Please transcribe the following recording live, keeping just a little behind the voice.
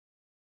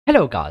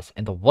Hello guys,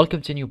 and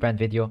welcome to a new brand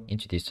video. In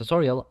today's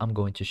tutorial, I'm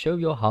going to show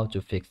you how to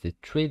fix the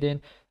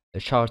trading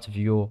chart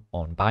view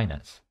on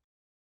Binance.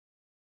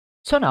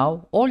 So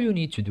now, all you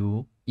need to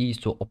do is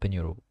to open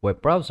your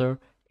web browser.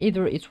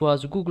 Either it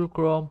was Google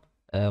Chrome,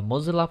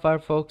 Mozilla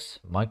Firefox,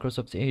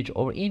 Microsoft Edge,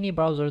 or any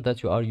browser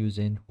that you are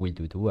using will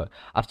do the work.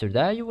 After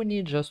that, you will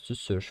need just to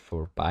search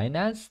for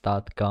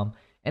Binance.com,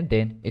 and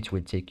then it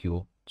will take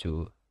you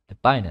to the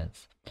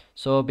Binance.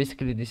 So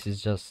basically, this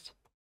is just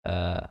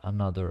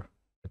another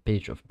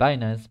page of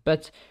Binance,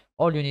 but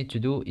all you need to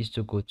do is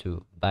to go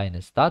to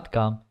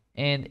Binance.com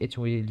and it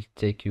will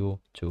take you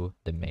to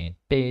the main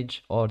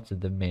page or to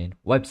the main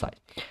website.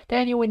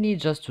 Then you will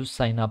need just to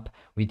sign up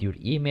with your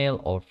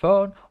email or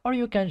phone, or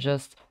you can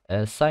just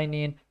sign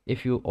in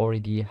if you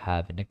already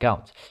have an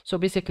account. So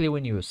basically,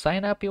 when you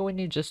sign up, you will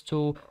need just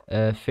to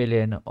fill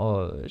in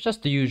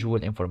just the usual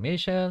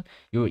information,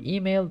 your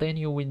email. Then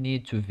you will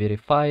need to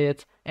verify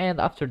it, and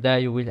after that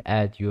you will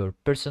add your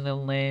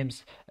personal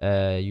names,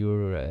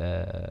 your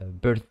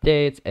birth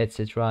dates,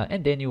 etc.,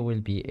 and then you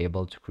will be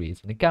able to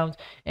create an account.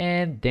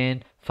 And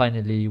then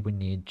finally you will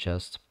need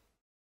just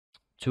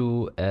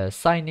to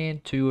sign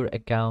in to your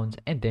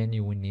account, and then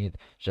you will need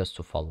just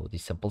to follow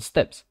these simple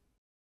steps.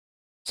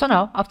 So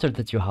now, after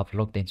that you have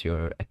logged into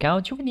your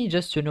account, you will need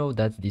just to know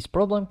that this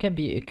problem can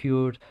be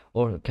occurred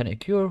or can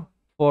occur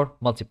for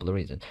multiple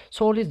reasons.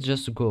 So let's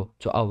just go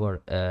to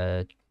our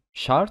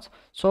chart.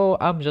 So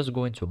I'm just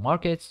going to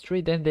markets,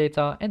 trade and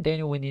data, and then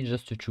you will need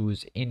just to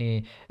choose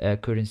any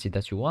currency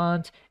that you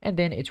want, and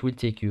then it will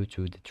take you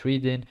to the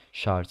trading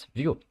chart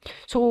view.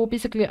 So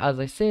basically, as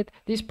I said,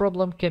 this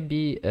problem can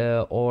be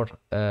the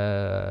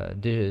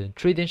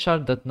trading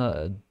chart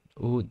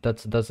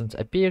that doesn't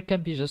appear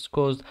can be just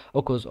caused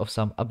because of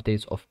some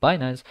updates of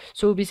Binance.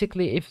 So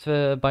basically, if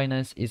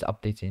Binance is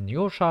updating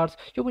your chart,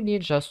 you will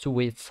need just to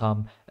wait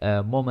some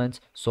moment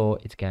so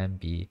it can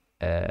be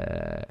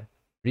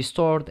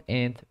restored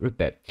and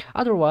repaired.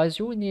 Otherwise,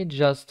 you will need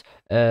just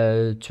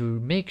to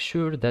make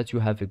sure that you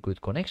have a good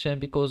connection,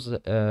 because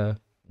an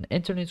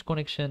internet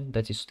connection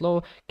that is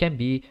slow can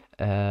be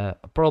a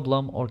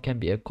problem or can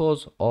be a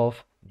cause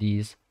of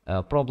these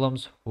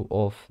problems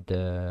of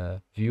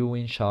the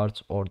viewing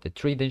charts or the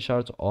trading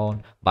charts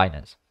on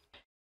Binance.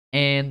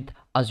 And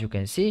as you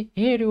can see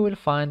here, you will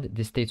find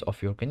the state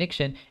of your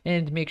connection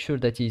and make sure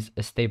that is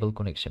a stable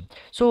connection.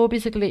 So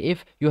basically,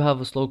 if you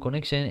have a slow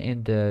connection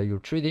and your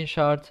trading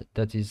chart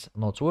that is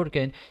not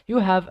working, you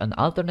have an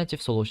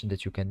alternative solution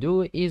that you can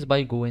do is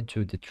by going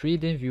to the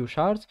trading view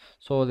chart.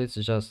 So let's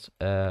just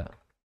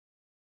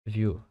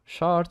view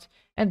chart,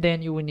 and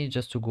then you will need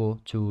just to go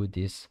to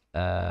this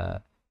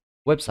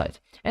website,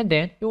 and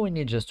then you will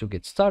need just to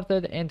get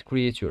started and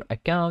create your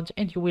account,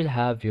 and you will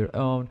have your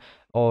own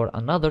or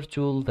another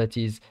tool that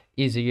is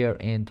easier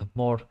and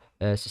more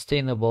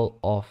sustainable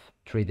of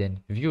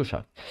trading view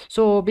chart.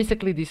 So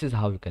basically, this is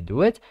how you can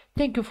do it.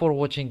 Thank you for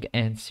watching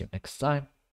and see you next time.